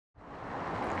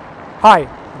Hi,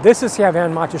 this is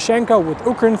Yevhen Matyushenko with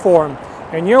Ukrinform,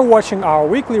 and you're watching our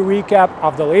weekly recap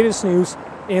of the latest news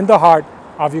in the heart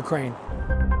of Ukraine.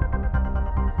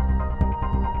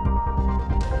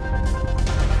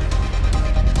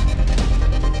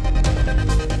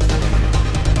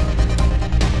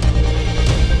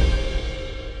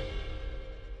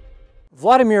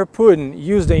 Vladimir Putin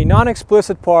used a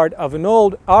non-explicit part of an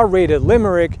old R-rated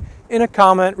limerick in a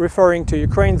comment referring to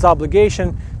Ukraine's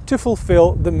obligation to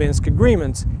fulfill the Minsk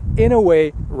agreements in a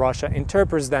way Russia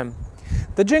interprets them.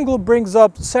 The jingle brings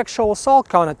up sexual assault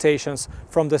connotations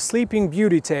from the Sleeping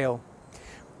Beauty tale.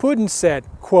 Putin said,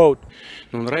 quote,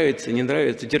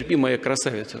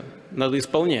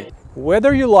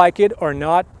 "Whether you like it or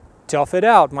not, tough it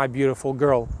out, my beautiful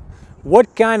girl."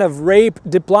 What kind of rape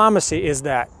diplomacy is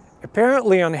that?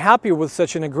 Apparently unhappy with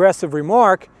such an aggressive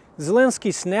remark,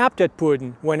 Zelensky snapped at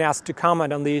Putin when asked to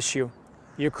comment on the issue.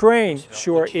 Ukraine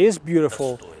sure is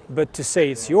beautiful, but to say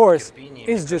it's yours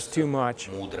is just too much.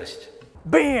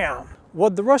 Bam!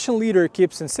 What the Russian leader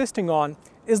keeps insisting on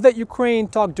is that Ukraine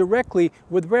talk directly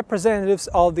with representatives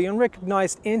of the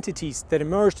unrecognized entities that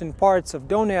emerged in parts of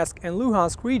Donetsk and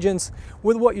Luhansk regions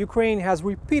with what Ukraine has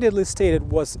repeatedly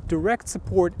stated was direct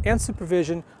support and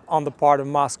supervision on the part of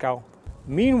Moscow.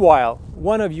 Meanwhile,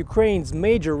 one of Ukraine's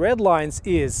major red lines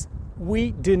is,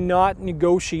 we do not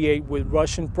negotiate with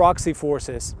Russian proxy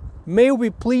forces. May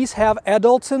we please have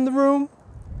adults in the room?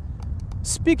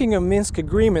 Speaking of Minsk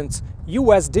agreements,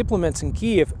 US diplomats in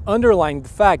Kiev underlined the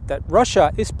fact that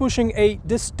Russia is pushing a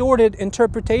distorted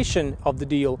interpretation of the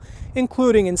deal,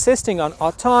 including insisting on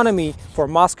autonomy for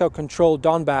Moscow-controlled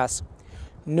Donbass.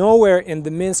 Nowhere in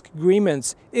the Minsk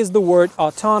agreements is the word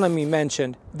autonomy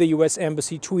mentioned, the US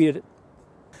embassy tweeted.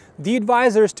 The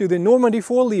advisors to the Normandy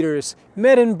 4 leaders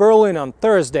met in Berlin on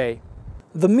Thursday.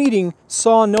 The meeting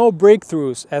saw no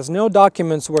breakthroughs as no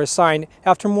documents were signed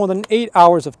after more than 8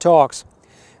 hours of talks.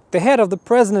 The head of the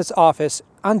president's office,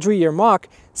 Andriy Yermak,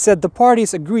 said the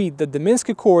parties agreed that the Minsk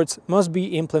Accords must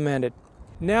be implemented.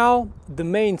 Now, the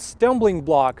main stumbling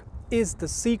block is the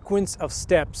sequence of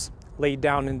steps laid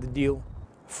down in the deal.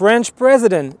 French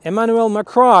President Emmanuel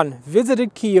Macron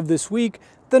visited Kiev this week,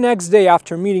 the next day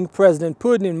after meeting President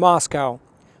Putin in Moscow.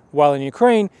 While in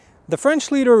Ukraine, the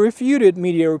French leader refuted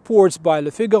media reports by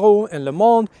Le Figaro and Le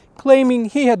Monde, claiming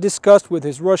he had discussed with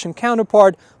his Russian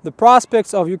counterpart the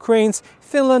prospects of Ukraine's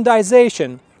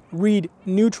Finlandization, read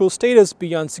neutral status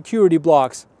beyond security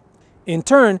blocks. In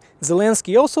turn,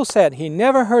 Zelensky also said he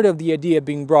never heard of the idea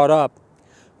being brought up.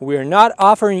 "We're not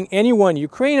offering anyone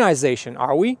Ukrainization,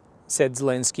 are we?" said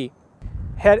Zelensky.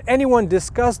 Had anyone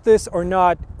discussed this or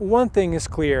not, one thing is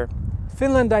clear.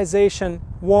 Finlandization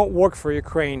won't work for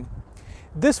Ukraine.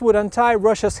 This would untie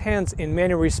Russia's hands in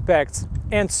many respects.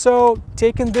 And so,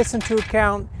 taking this into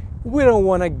account, we don't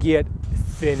want to get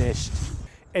finished.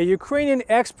 A Ukrainian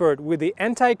expert with the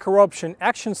Anti-Corruption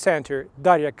Action Center,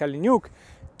 Darya Kaleniuk,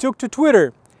 took to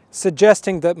Twitter,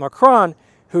 suggesting that Macron,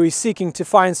 who is seeking to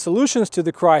find solutions to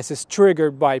the crisis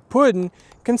triggered by Putin,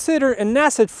 consider an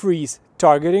asset freeze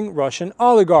targeting Russian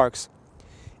oligarchs.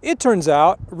 It turns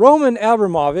out Roman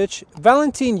Abramovich,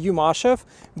 Valentin Yumashev,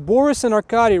 Boris and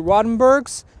Arkady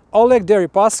Rotenbergs, Oleg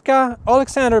Deripaska,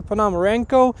 Alexander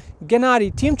Ponomarenko,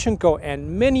 Gennady Timchenko,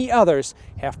 and many others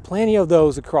have plenty of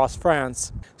those across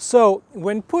France. So,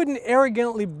 when Putin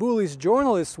arrogantly bullies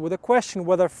journalists with a question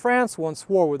whether France wants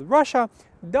war with Russia,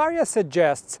 Darya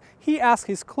suggests he asks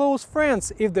his close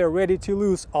friends if they're ready to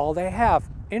lose all they have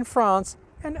in France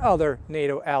and other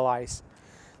NATO allies.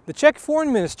 The Czech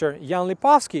Foreign Minister Jan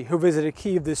Lipavsky, who visited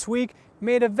Kyiv this week,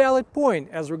 made a valid point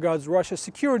as regards Russia's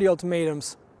security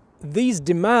ultimatums. These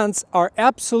demands are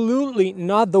absolutely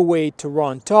not the way to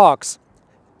run talks.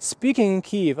 Speaking in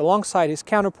Kyiv alongside his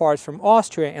counterparts from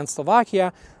Austria and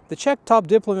Slovakia, the Czech top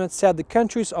diplomat said the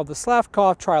countries of the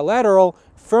Slavkov Trilateral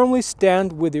firmly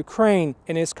stand with Ukraine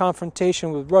in its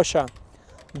confrontation with Russia.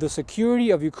 The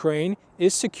security of Ukraine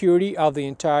is security of the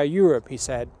entire Europe, he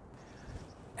said.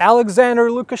 Alexander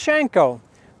Lukashenko,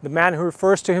 the man who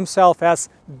refers to himself as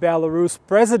Belarus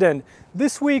president,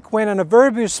 this week went on a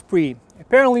verbiage spree,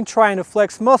 apparently trying to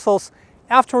flex muscles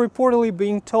after reportedly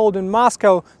being told in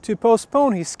Moscow to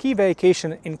postpone his ski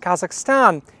vacation in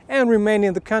Kazakhstan and remain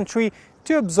in the country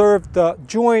to observe the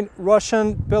joint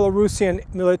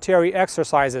Russian-Belarusian military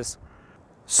exercises.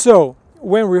 So,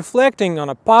 when reflecting on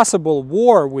a possible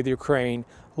war with Ukraine,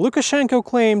 Lukashenko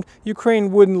claimed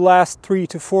Ukraine wouldn't last 3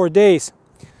 to 4 days.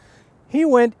 He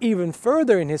went even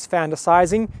further in his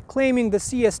fantasizing, claiming the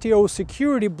CSTO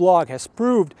security bloc has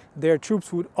proved their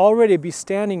troops would already be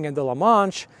standing in the La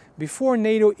Manche before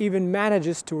NATO even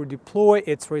manages to deploy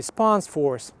its response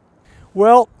force.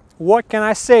 Well, what can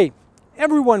I say?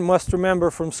 Everyone must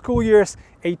remember from school years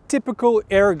a typical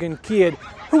arrogant kid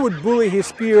who would bully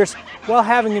his peers while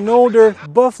having an older,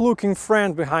 buff-looking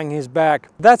friend behind his back.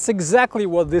 That's exactly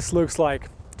what this looks like.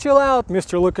 Chill out,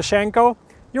 Mr. Lukashenko.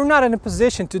 You're not in a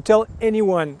position to tell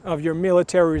anyone of your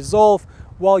military resolve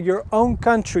while your own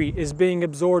country is being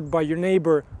absorbed by your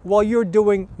neighbor, while you're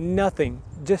doing nothing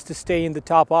just to stay in the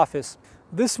top office.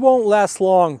 This won't last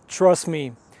long, trust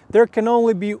me. There can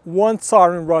only be one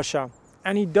Tsar in Russia,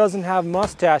 and he doesn't have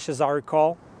mustache, as I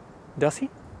recall. Does he?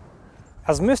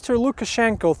 As Mr.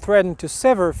 Lukashenko threatened to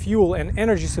sever fuel and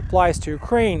energy supplies to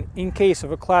Ukraine in case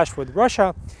of a clash with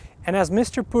Russia, and as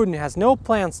Mr. Putin has no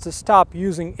plans to stop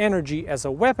using energy as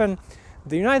a weapon,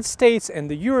 the United States and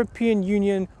the European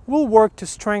Union will work to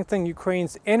strengthen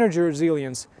Ukraine's energy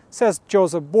resilience, says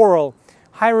Joseph Borrell,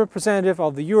 High Representative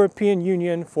of the European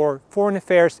Union for Foreign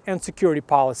Affairs and Security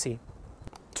Policy.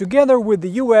 Together with the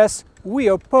US, we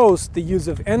oppose the use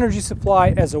of energy supply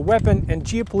as a weapon and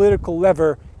geopolitical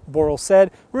lever, Borrell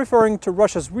said, referring to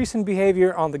Russia's recent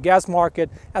behavior on the gas market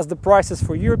as the prices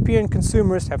for European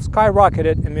consumers have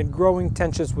skyrocketed amid growing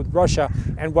tensions with Russia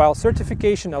and while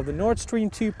certification of the Nord Stream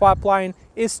 2 pipeline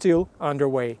is still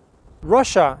underway.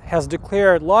 Russia has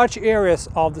declared large areas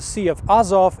of the Sea of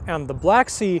Azov and the Black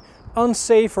Sea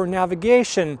unsafe for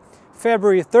navigation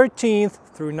February 13th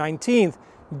through 19th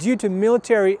due to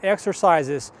military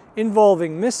exercises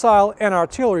involving missile and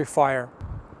artillery fire.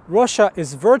 Russia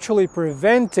is virtually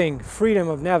preventing freedom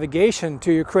of navigation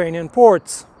to Ukrainian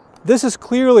ports. This is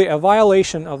clearly a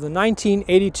violation of the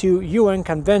 1982 UN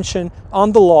Convention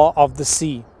on the Law of the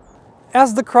Sea.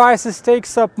 As the crisis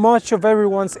takes up much of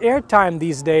everyone's airtime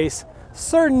these days,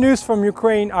 certain news from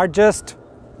Ukraine are just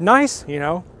nice, you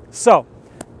know. So,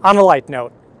 on a light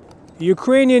note,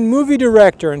 Ukrainian movie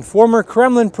director and former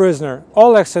Kremlin prisoner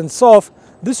Oleg Sentsov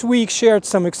this week shared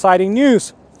some exciting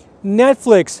news.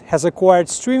 Netflix has acquired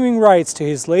streaming rights to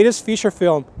his latest feature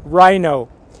film, Rhino.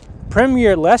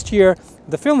 Premiered last year,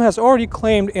 the film has already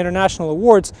claimed international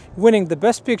awards, winning the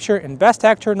Best Picture and Best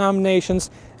Actor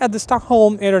nominations at the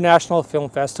Stockholm International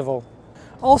Film Festival.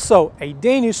 Also, a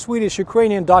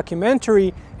Danish-Swedish-Ukrainian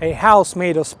documentary, A House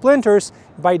Made of Splinters,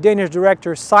 by Danish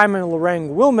director Simon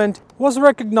Loreng Wilmont, was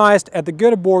recognized at the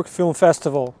Göteborg Film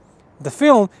Festival. The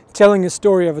film, telling the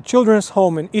story of a children's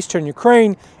home in eastern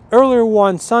Ukraine, earlier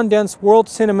won Sundance World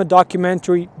Cinema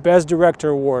Documentary Best Director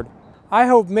Award. I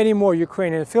hope many more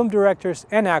Ukrainian film directors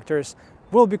and actors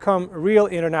will become real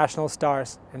international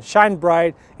stars and shine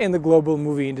bright in the global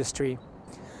movie industry.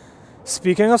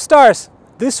 Speaking of stars,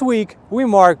 this week we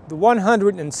mark the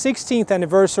 116th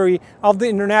anniversary of the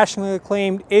internationally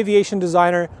acclaimed aviation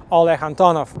designer Oleg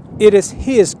Antonov. It is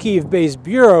his Kiev-based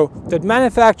bureau that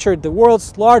manufactured the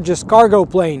world's largest cargo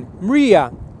plane,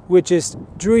 Mriya, which is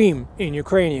dream in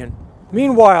Ukrainian.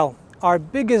 Meanwhile, our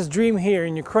biggest dream here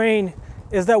in Ukraine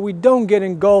is that we don't get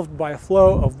engulfed by a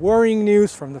flow of worrying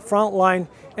news from the front line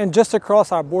and just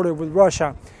across our border with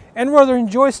Russia, and rather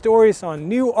enjoy stories on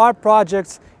new art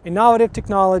projects, innovative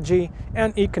technology,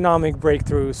 and economic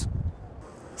breakthroughs.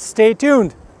 Stay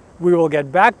tuned! We will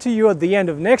get back to you at the end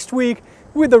of next week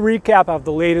with a recap of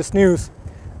the latest news.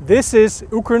 This is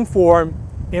Ukrinform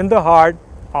in the heart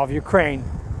of Ukraine.